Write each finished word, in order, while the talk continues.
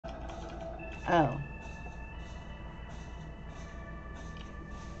Oh.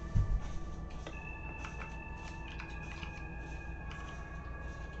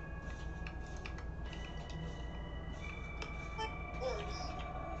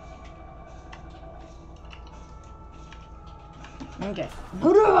 Okay.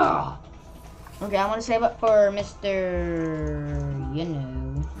 Okay, I'm gonna save up for Mr. You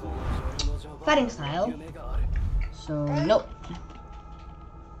know, fighting style. So, nope.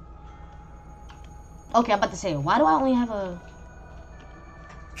 Okay, I'm about to say, why do I only have a...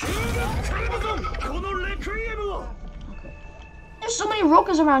 Okay. There's so many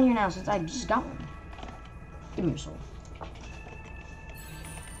Rokas around here now since I just got one. Give me your soul.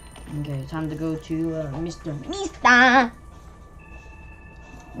 Okay, time to go to Mr. Mista.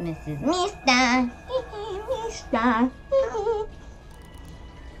 Mrs. Mista. Mista.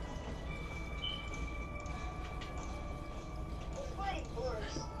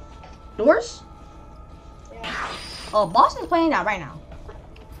 Doors? Yeah. Oh, Boston's playing that right now.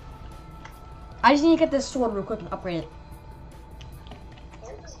 I just need to get this sword real quick and upgrade it.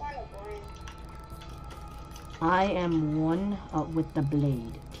 I am one with the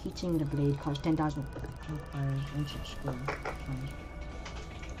blade. Teaching the blade costs 10,000 inches.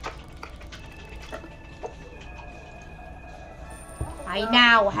 I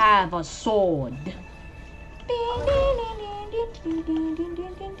now have a sword.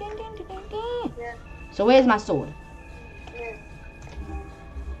 Yeah. So where's my sword?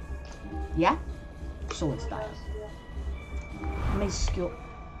 Yeah? Sword style. My skill.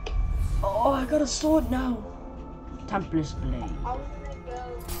 Oh, I got a sword now. Templar's blade.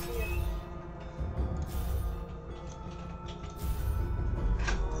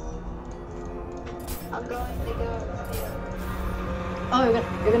 I'm going to go here. Oh,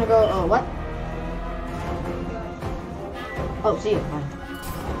 you're gonna go, what? Oh, see you. Bye.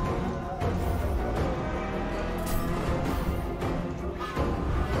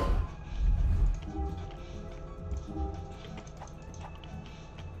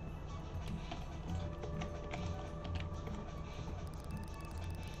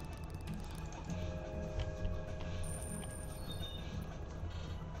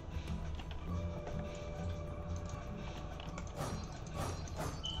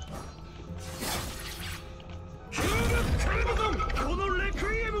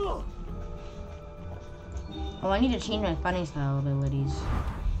 Oh, I need to change my fighting style abilities.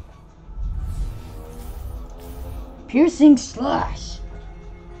 Piercing slash.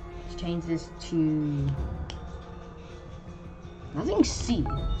 Let's change this to nothing C.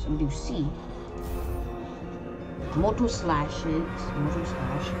 So I'm gonna do C. Mortal slashes. Mortal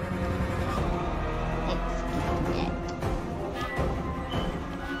slash. Let's get that.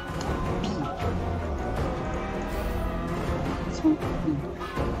 B. This one. B.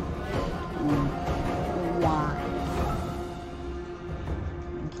 Y.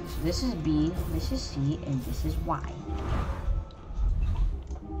 Okay, so this is B, this is C, and this is Y.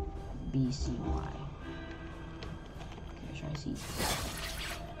 B, C, Y. Okay, let's try C.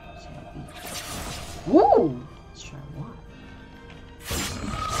 Let's try B. Woo! Let's try Y.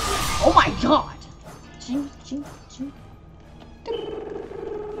 Oh my god! Ching, ching, ching.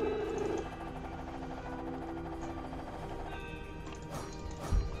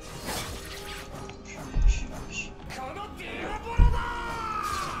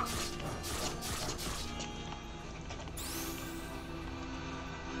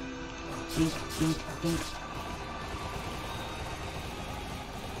 Dink, dink, dink.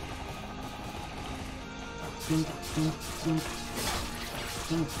 Dink, dink, dink.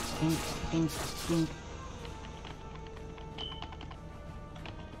 Dink, dink, dink, dink.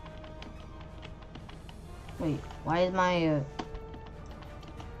 Wait, why is my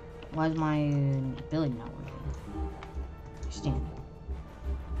ability not working? Stand.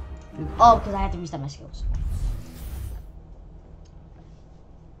 Oh, because I have to reset my skills.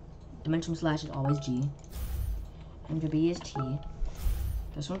 Dimension slash is always G. And B is T.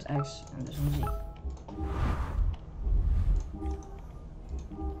 This one's X, and this one's Z.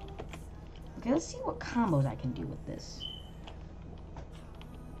 Okay, let's see what combos I can do with this.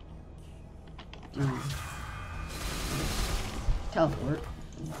 Do teleport.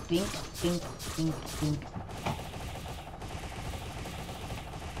 Dink, dink, dink, dink.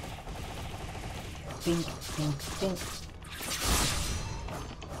 Dink, dink, dink.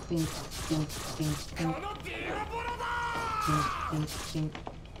 Dink, dink, dink, dink. Dink, dink, dink.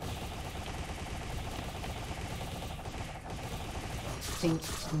 Dink,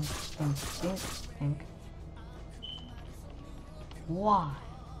 dink, dink, dink, dink. Why?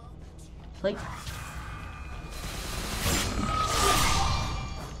 Like...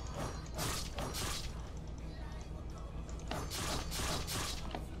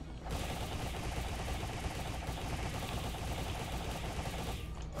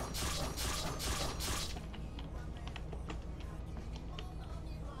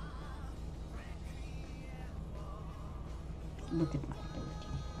 Look at my ability.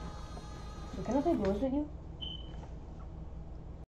 So can I play Doors with you?